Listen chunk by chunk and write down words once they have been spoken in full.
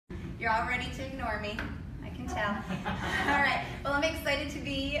You're all ready to ignore me. I can tell. All right. Well, I'm excited to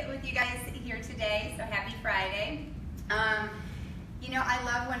be with you guys here today, so happy Friday. You know, I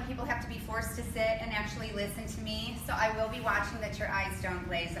love when people have to be forced to sit and actually listen to me, so I will be watching that your eyes don't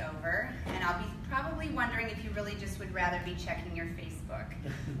glaze over, and I'll be probably wondering if you really just would rather be checking your Facebook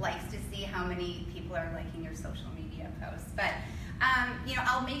likes to see how many people are liking your social media posts. But you know,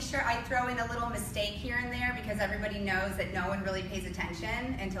 I'll make sure I throw in a little mistake here and there because everybody knows that no one really pays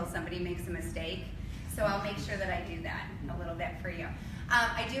attention until somebody makes a mistake. So I'll make sure that I do that a little bit for you.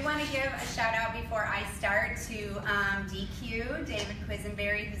 I do want to give a shout out before I start to DQ, David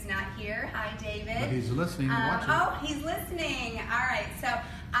Quisenberry, who's not here. Hi, David. But he's listening and watching. Oh, he's listening. All right. So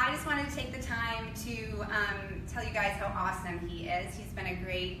I just wanted to take the time to tell you guys how awesome he is. He's been a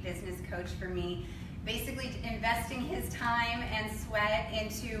great business coach for me, basically investing his time and sweat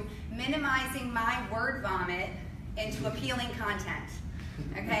into minimizing my word vomit into appealing content.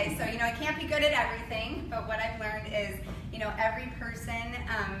 Okay, so you know, I can't be good at everything, but what I've learned is, you know, every person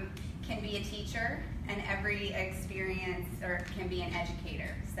can be a teacher, and every experience can be an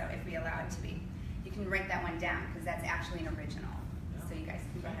educator. So if we allow it to be, you can write that one down because that's actually an original. So you guys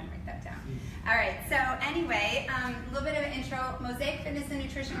can go ahead and write that down. All right. So anyway, a little bit of an intro. Mosaic Fitness and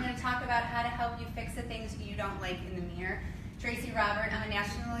Nutrition. I'm going to talk about how to help you fix the things you don't like in the mirror. Tracy Robert. I'm a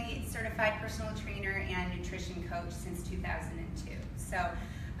nationally certified personal trainer and nutrition coach since 2002. So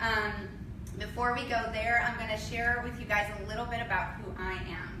before we go there, I'm going to share with you guys a little bit about who I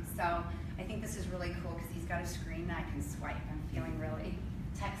am. So I think this is really cool because he's got a screen that I can swipe. I'm feeling really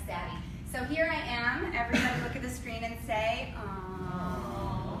tech savvy. So here I am. Everybody look at the screen and say,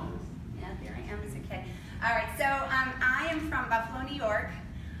 "Oh, yeah, there I am as a kid." All right. So I am from Buffalo, New York.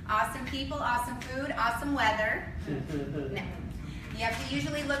 Awesome people, awesome food, awesome weather. No. You have to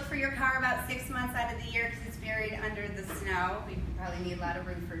usually look for your car about 6 months out of the year because it's buried under the snow. We probably need a lot of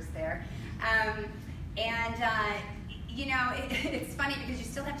roofers there. You know, it's funny because you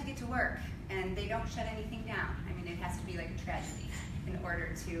still have to get to work, and they don't shut anything down. I mean, it has to be like a tragedy in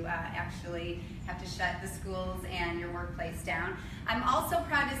order to actually have to shut the schools and your workplace down. I'm also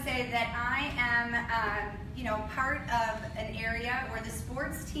proud to say that I am, you know, part of an area where the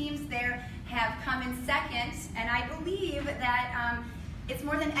sports teams there have come in second, and I believe that it's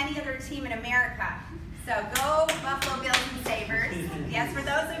more than any other team in America. So go Buffalo Bills and Sabres. Yes, for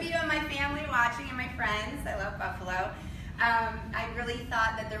those of you in my family watching and my friends, I love Buffalo. I really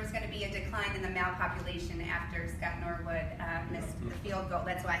thought that there was going to be a decline in the male population after Scott Norwood missed the field goal.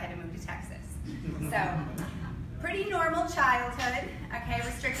 That's why I had to move to Texas. So, pretty normal childhood. Okay,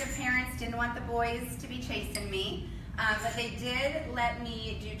 restrictive parents didn't want the boys to be chasing me, but they did let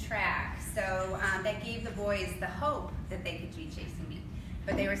me do track. So that gave the boys the hope that they could be chasing me,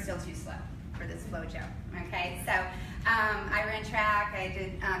 but they were still too slow for this flojo. Okay, so I ran track. I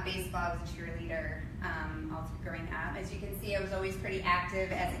did baseball. I was a cheerleader. All growing up. As you can see, I was always pretty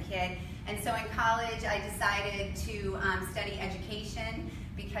active as a kid. And so in college, I decided to study education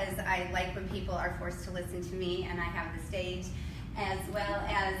because I like when people are forced to listen to me and I have the stage, as well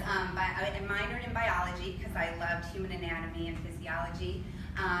as I minored in biology because I loved human anatomy and physiology,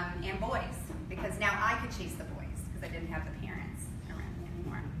 and boys, because now I could chase the boys because I didn't have the parents around me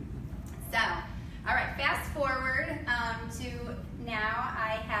anymore. So, all right, fast forward to now.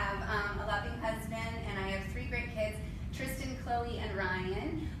 I have a loving husband, and I have 3 great kids, Tristan, Chloe, and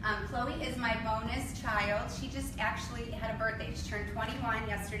Ryan. Chloe is my bonus child. She just actually had a birthday. She turned 21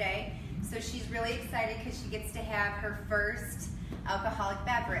 yesterday, so she's really excited because she gets to have her first alcoholic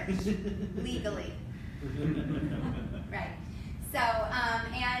beverage, legally. Right. So,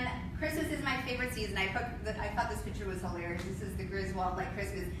 and Christmas is my favorite season. I thought this picture was hilarious. This is the Griswold like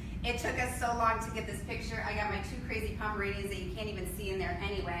Christmas. It took us so long to get this picture. I got my 2 crazy Pomeranians that you can't even see in there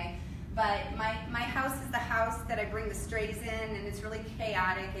anyway. But my house is the house that I bring the strays in, and it's really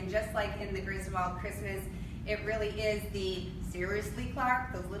chaotic. And just like in the Griswold Christmas, it really is the seriously,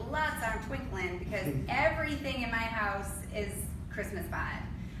 Clark, those little lights aren't twinkling, because everything in my house is Christmas vibe.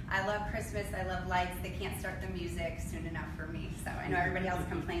 I love Christmas. I love lights. They can't start the music soon enough for me. So I know everybody else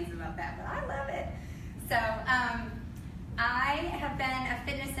complains about that, but I love it. So I have been a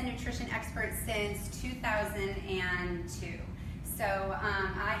fitness and nutrition expert since 2002. So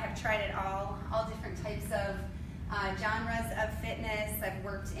I have tried it all different types of genres of fitness. I've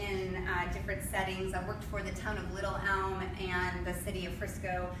worked in different settings. I've worked for the town of Little Elm and the city of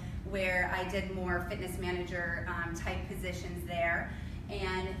Frisco, where I did more fitness manager type positions there,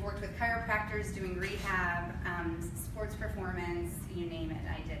 and worked with chiropractors doing rehab, sports performance, you name it,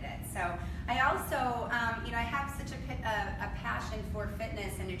 I did it. So I also, you know, I have such a passion for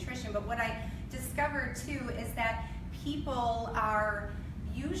fitness and nutrition, but what I discovered too is that people are,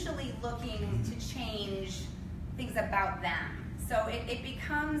 usually looking to change things about them. So it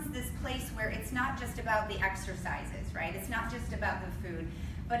becomes this place where it's not just about the exercises, right? It's not just about the food,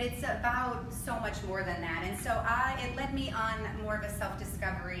 but it's about so much more than that. And so it led me on more of a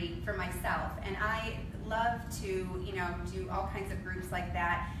self-discovery for myself. And I love to, do all kinds of groups like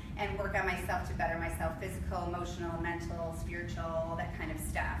that and work on myself to better myself, physical, emotional, mental, spiritual, all that kind of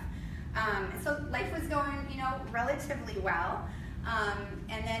stuff. So life was going, relatively well.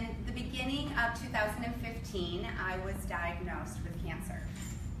 And then the beginning of 2015, I was diagnosed with cancer.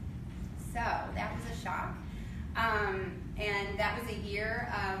 So that was a shock. And that was a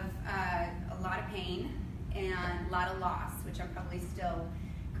year of a lot of pain and a lot of loss, which I'm probably still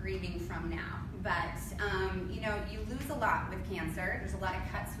grieving from now. But, you lose a lot with cancer. There's a lot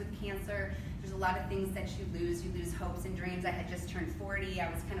of cuts with cancer. There's a lot of things that you lose. You lose hopes and dreams. I had just turned 40. I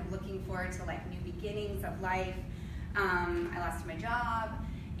was kind of looking forward to like new beginnings of life. I lost my job.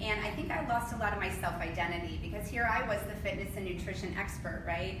 And I think I lost a lot of my self-identity because here I was the fitness and nutrition expert,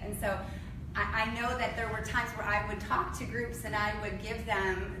 right? And so I know that there were times where I would talk to groups and I would give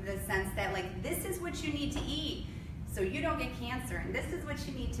them the sense that like, this is what you need to eat so you don't get cancer, and this is what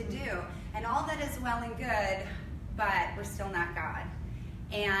you need to do. And all that is well and good, but we're still not God.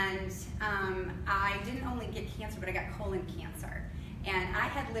 And I didn't only get cancer, but I got colon cancer. And I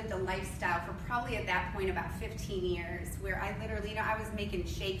had lived a lifestyle for probably at that point about 15 years where I literally, I was making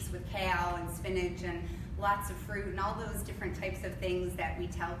shakes with kale and spinach and lots of fruit and all those different types of things that we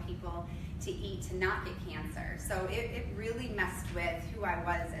tell people to eat to not get cancer. So it really messed with who I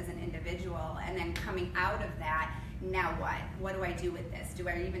was as an individual. And then coming out of that, now what? What do I do with this? Do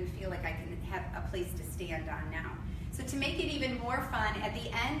I even feel like I can have a place to stand on now? So to make it even more fun, at the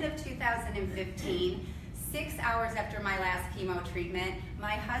end of 2015, 6 hours after my last chemo treatment,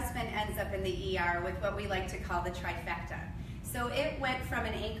 my husband ends up in the ER with what we like to call the trifecta. So it went from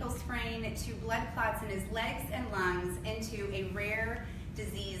an ankle sprain to blood clots in his legs and lungs into a rare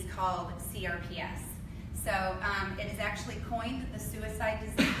disease called CRPS. So it is actually coined the suicide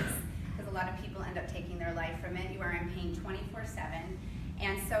disease because a lot of people end up taking their life from it. You are in pain 24/7.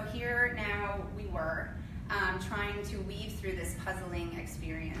 And so here now we were trying to weave through this puzzling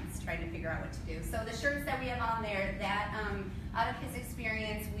experience, trying to figure out what to do. So the shirts that we have on there, that out of his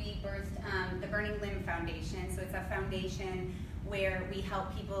experience, we birthed the Burning Limb Foundation. So it's a foundation where we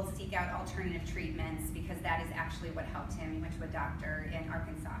help people seek out alternative treatments because that is actually what helped him. He went to a doctor in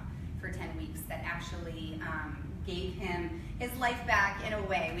Arkansas for 10 weeks that actually gave him his life back in a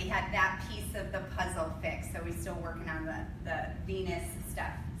way. We had that piece of the puzzle fixed, so we're still working on the venous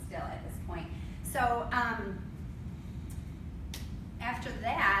stuff still at this point. So after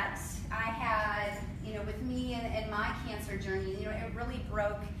that, I had, with me and my cancer journey, it really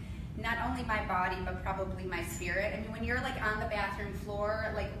broke not only my body, but probably my spirit. I mean, when you're like on the bathroom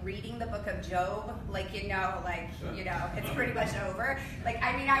floor, like reading the book of Job, it's pretty much over.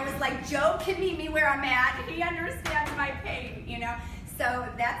 I was like, Job can meet me where I'm at. He understands my pain, So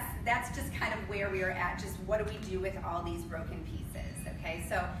that's just kind of where we are at. Just what do we do with all these broken pieces, okay?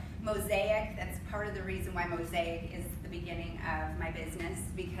 So Mosaic, that's part of the reason why Mosaic is the beginning of my business,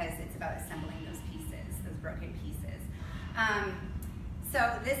 because it's about assembling those pieces, those broken pieces.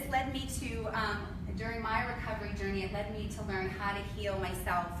 So this led me to, during my recovery journey, it led me to learn how to heal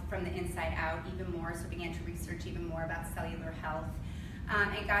myself from the inside out even more, so I began to research even more about cellular health.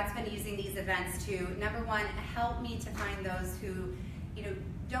 And God's been using these events to, number one, help me to find those who,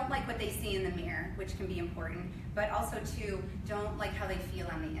 don't like what they see in the mirror, which can be important, but also two, don't like how they feel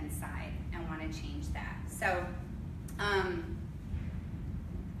on the inside and want to change that. So,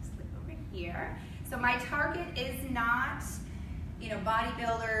 slip over here. So my target is not,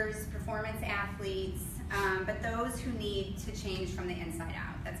 bodybuilders, performance athletes, but those who need to change from the inside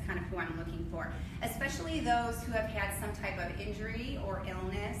out. That's kind of who I'm looking for, especially those who have had some type of injury or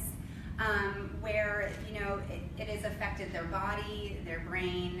illness where, it has affected their body, their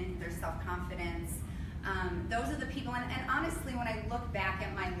brain, their self-confidence. Those are the people, and honestly, when I look back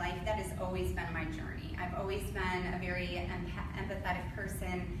at my life, that has always been my journey. I've always been a very empathetic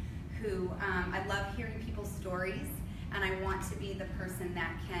person who, I love hearing people's stories, and I want to be the person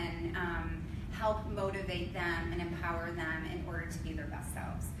that can help motivate them and empower them in order to be their best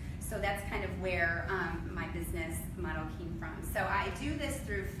selves. So that's kind of where my business model came from. So I do this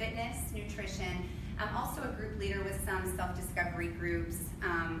through fitness, nutrition. I'm also a group leader with some self-discovery groups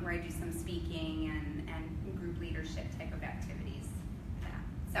where I do some speaking and group leadership type of activities. Yeah.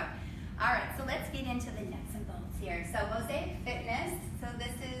 So, all right, so let's get into the nuts and bolts here. So Mosaic Fitness, so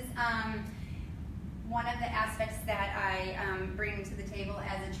this is one of the aspects that I bring to the table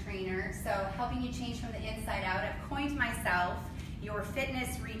as a trainer. So helping you change from the inside out. I've coined myself, your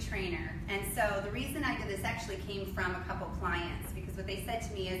fitness retrainer. And so the reason I did this actually came from a couple clients, because what they said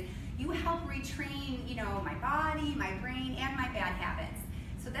to me is, you help retrain, you know, my body, my brain, and my bad habits.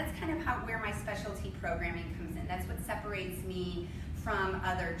 So that's kind of where my specialty programming comes in. That's what separates me from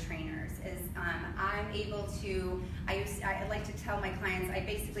other trainers, is I'm able to, I like to tell my clients, I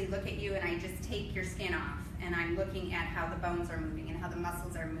basically look at you and I just take your skin off, and I'm looking at how the bones are moving and how the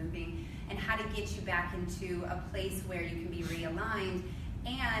muscles are moving and how to get you back into a place where you can be realigned.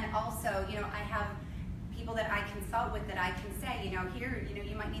 And also, you know, I have people that I consult with that I can say, you know, here, you know,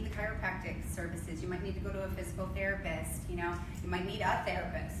 you might need the chiropractic services, you might need to go to a physical therapist, you know, you might need a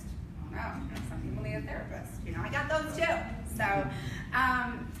therapist. Oh no, some people need a therapist, you know, I got those too. So,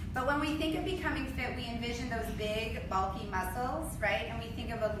 but when we think of becoming fit, we envision those big, bulky muscles, right? And we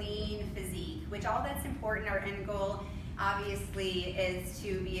think of a lean physique, which all that's important. Our end goal, obviously, is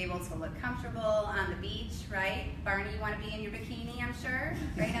to be able to look comfortable on the beach, right? Barney, you want to be in your bikini, I'm sure?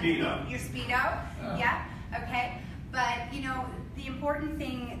 Right? Speedo. Your Speedo? Yeah? Okay. But, you know, the important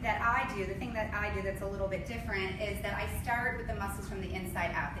thing that I do, the thing that I do that's a little bit different, is that I start with the muscles from the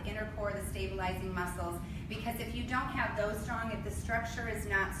inside out, the inner core, the stabilizing muscles, because if you don't have those strong, if the structure is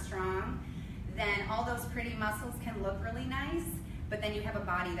not strong, then all those pretty muscles can look really nice, but then you have a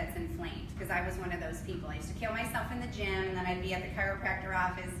body that's inflamed, because I was one of those people. I used to kill myself in the gym, and then I'd be at the chiropractor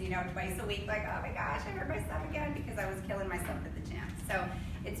office, you know, twice a week, like, oh my gosh, I hurt myself again, because I was killing myself at the gym. So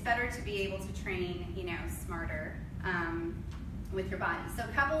it's better to be able to train, you know, smarter with your body. So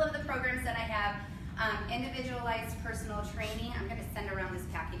a couple of the programs that I have, individualized personal training. I'm going to send around this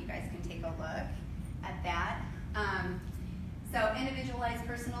packet. You guys can take a look at that. So individualized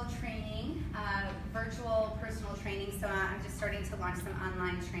personal training, virtual personal training. So I'm just starting to launch some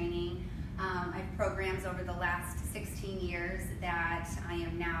online training. I have programs over the last 16 years that I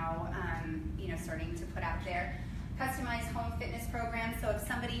am now, you know, starting to put out there. Customized home fitness program. So if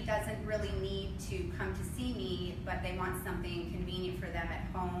somebody doesn't really need to come to see me, but they want something convenient for them at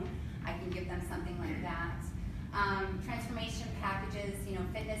home, I can give them something like that. Transformation packages, you know,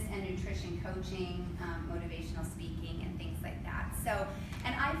 fitness and nutrition coaching, motivational speaking, and things like that. So,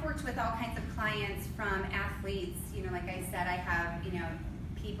 and I've worked with all kinds of clients, from athletes, you know, like I said, I have, you know,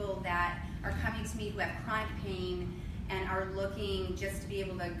 people that are coming to me who have chronic pain and are looking just to be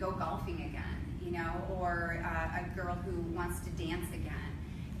able to go golfing again, you know, or a girl who wants to dance again,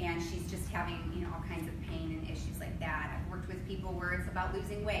 and she's just having, you know, all kinds of pain and issues like that. I've worked with people where it's about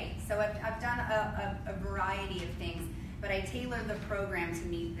losing weight. So I've done a variety of things, but I tailor the program to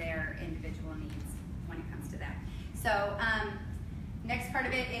meet their individual needs when it comes to that. So next part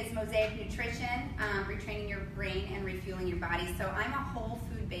of it is Mosaic Nutrition, retraining your brain and refueling your body. So I'm a whole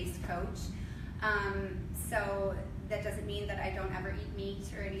food-based coach. So that doesn't mean that I don't ever eat meat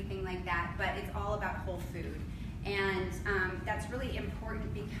or anything like that, but it's all about whole food. And that's really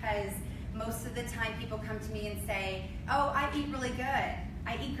important, because most of the time people come to me and say, oh, I eat really good,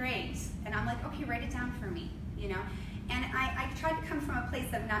 I eat great. And I'm like, okay, write it down for me, you know? And I try to come from a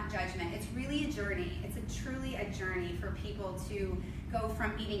place of not judgment. It's really a journey. It's truly a journey for people to go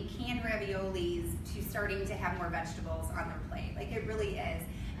from eating canned raviolis to starting to have more vegetables on their plate. Like, it really is.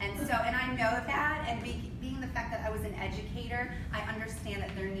 And so, and I know that, and being the fact that I was an educator, I understand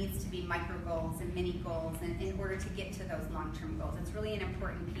that there needs to be micro goals and mini goals in order to get to those long-term goals. It's really an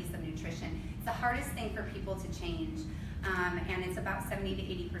important piece of nutrition. It's the hardest thing for people to change, and it's about 70 to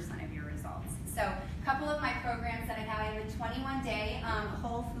 80% of your results. So a couple of my programs that I have, I have a 21-day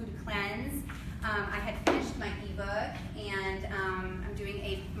whole food cleanse. I had finished my ebook, and I'm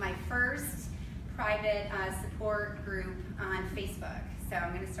doing my first private support group on Facebook. So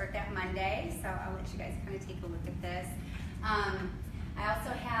I'm going to start that Monday, so I'll let you guys kind of take a look at this. I also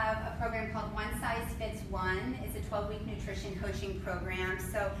have a program called One Size Fits One. It's a 12-week nutrition coaching program.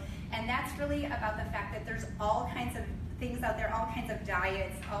 So, and that's really about the fact that there's all kinds of things out there, all kinds of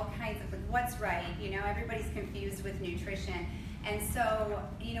diets, all kinds of what's right. You know, everybody's confused with nutrition. And so,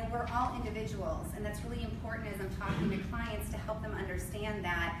 you know, we're all individuals, and that's really important as I'm talking to clients, to help them understand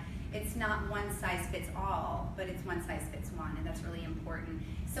that it's not one size fits all, but it's one size fits one, and that's really important.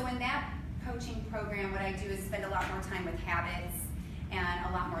 So in that coaching program, what I do is spend a lot more time with habits and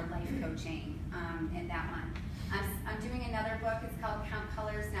a lot more life coaching in that one. I'm doing another book. It's called Count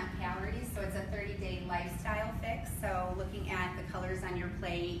Colors, Not Calories. So it's a 30-day lifestyle fix. So looking at the colors on your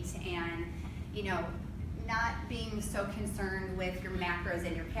plate and, you know, not being so concerned with your macros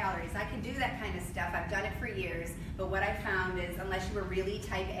and your calories. I can do that kind of stuff. I've done it for years, but what I found is, unless you were really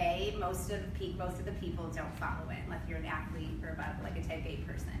type A, most of the people don't follow it, unless you're an athlete or like a type A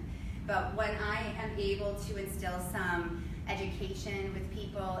person. But when I am able to instill some education with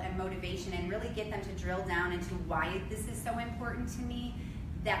people and motivation and really get them to drill down into why this is so important to me,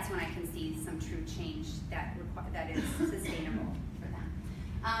 that's when I can see some true change that is sustainable for them.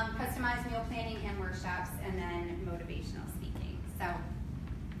 Customized meal planning and workshops, and then motivational speaking. So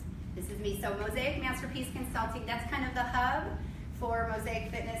this is me. So Mosaic Masterpiece Consulting, that's kind of the hub for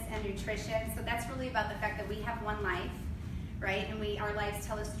Mosaic Fitness and Nutrition. So that's really about the fact that we have one life, right? And our lives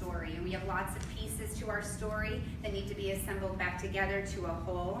tell a story, and we have lots of pieces to our story that need to be assembled back together to a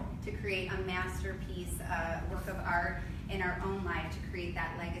whole to create a masterpiece, work of art in our own life, to create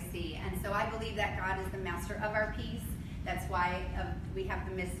that legacy. And so I believe that God is the master of our piece. That's why we have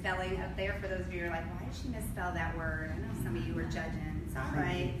the misspelling up there. For those of you who are like, why did she misspell that word? I know some of you were judging. It's all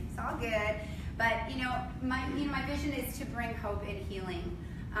right. It's all good. But my vision is to bring hope and healing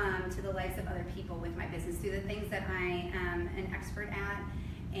to the lives of other people with my business through the things that I am an expert at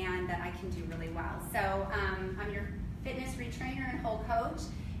and that I can do really well. So I'm your fitness retrainer and whole coach.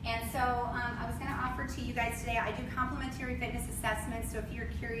 And so I was going to offer to you guys today, I do complimentary fitness assessments. So if you're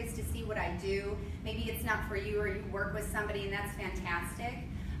curious to see what I do, maybe it's not for you or you work with somebody, and that's fantastic.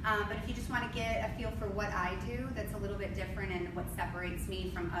 But if you just want to get a feel for what I do, that's a little bit different and what separates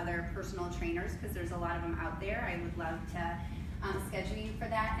me from other personal trainers, because there's a lot of them out there, I would love to schedule you for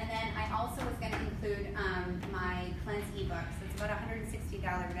that. And then I also was going to include my Cleanse ebook. So it's about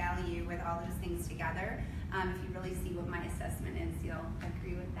 $160 value with all those things together. If you really see what my assessment is, you'll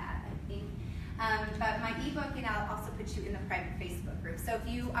agree with that, I think. But my ebook, and I'll also put you in the private Facebook group. So if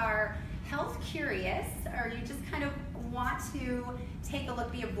you are health curious, or you just kind of want to take a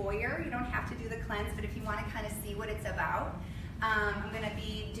look, be a voyeur, you don't have to do the cleanse, but if you want to kind of see what it's about, I'm going to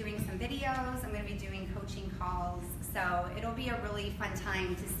be doing some videos, I'm going to be doing coaching calls, so it'll be a really fun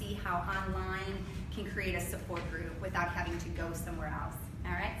time to see how online can create a support group without having to go somewhere else.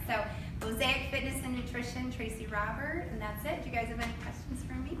 All right, so Mosaic Fitness and Nutrition, Tracy Robert, and that's it. Do you guys have any questions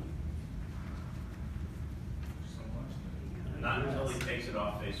for me? Not until he takes it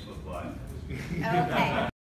off Facebook Live. Okay.